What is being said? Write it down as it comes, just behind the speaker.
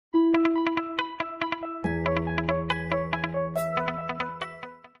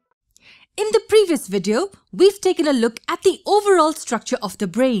previous video, we've taken a look at the overall structure of the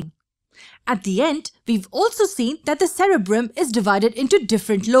brain. At the end, we've also seen that the cerebrum is divided into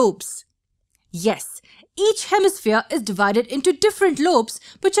different lobes. Yes, each hemisphere is divided into different lobes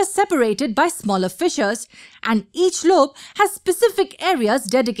which are separated by smaller fissures, and each lobe has specific areas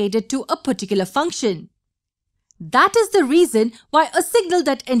dedicated to a particular function. That is the reason why a signal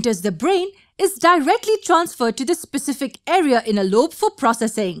that enters the brain is directly transferred to the specific area in a lobe for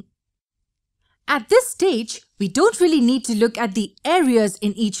processing. At this stage, we don't really need to look at the areas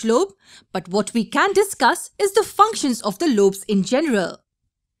in each lobe, but what we can discuss is the functions of the lobes in general.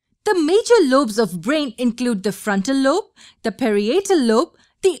 The major lobes of brain include the frontal lobe, the parietal lobe,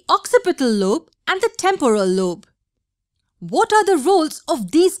 the occipital lobe, and the temporal lobe. What are the roles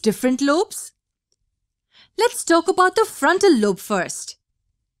of these different lobes? Let's talk about the frontal lobe first.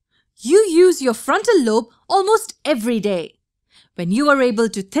 You use your frontal lobe almost every day. When you are able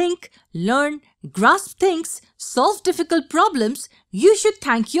to think, learn, grasp things, solve difficult problems, you should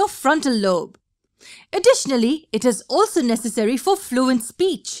thank your frontal lobe. Additionally, it is also necessary for fluent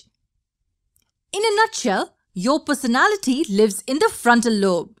speech. In a nutshell, your personality lives in the frontal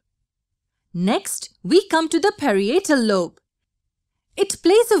lobe. Next, we come to the parietal lobe. It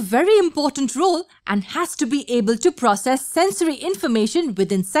plays a very important role and has to be able to process sensory information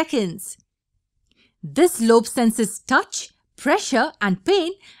within seconds. This lobe senses touch, pressure and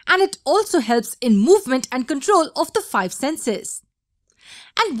pain, and it also helps in movement and control of the five senses.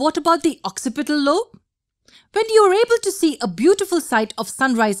 And what about the occipital lobe? When you are able to see a beautiful sight of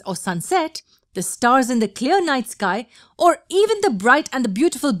sunrise or sunset, the stars in the clear night sky, or even the bright and the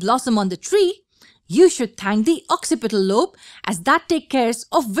beautiful blossom on the tree, you should thank the occipital lobe as that takes care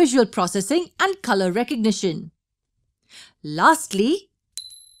of visual processing and color recognition. Lastly,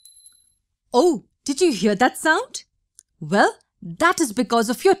 oh, did you hear that sound? Well, that is because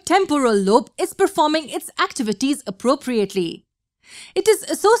of your temporal lobe is performing its activities appropriately. It is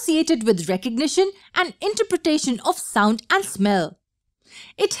associated with recognition and interpretation of sound and smell.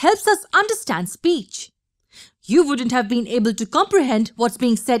 It helps us understand speech. You wouldn't have been able to comprehend what's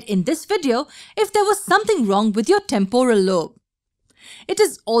being said in this video if there was something wrong with your temporal lobe. It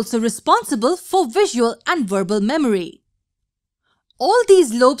is also responsible for visual and verbal memory. All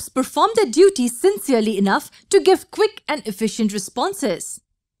these lobes perform their duties sincerely enough to give quick and efficient responses.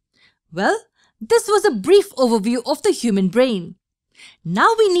 Well, this was a brief overview of the human brain.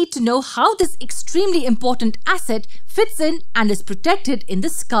 Now we need to know how this extremely important asset fits in and is protected in the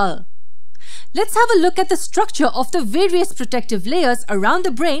skull. Let's have a look at the structure of the various protective layers around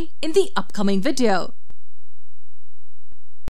the brain in the upcoming video.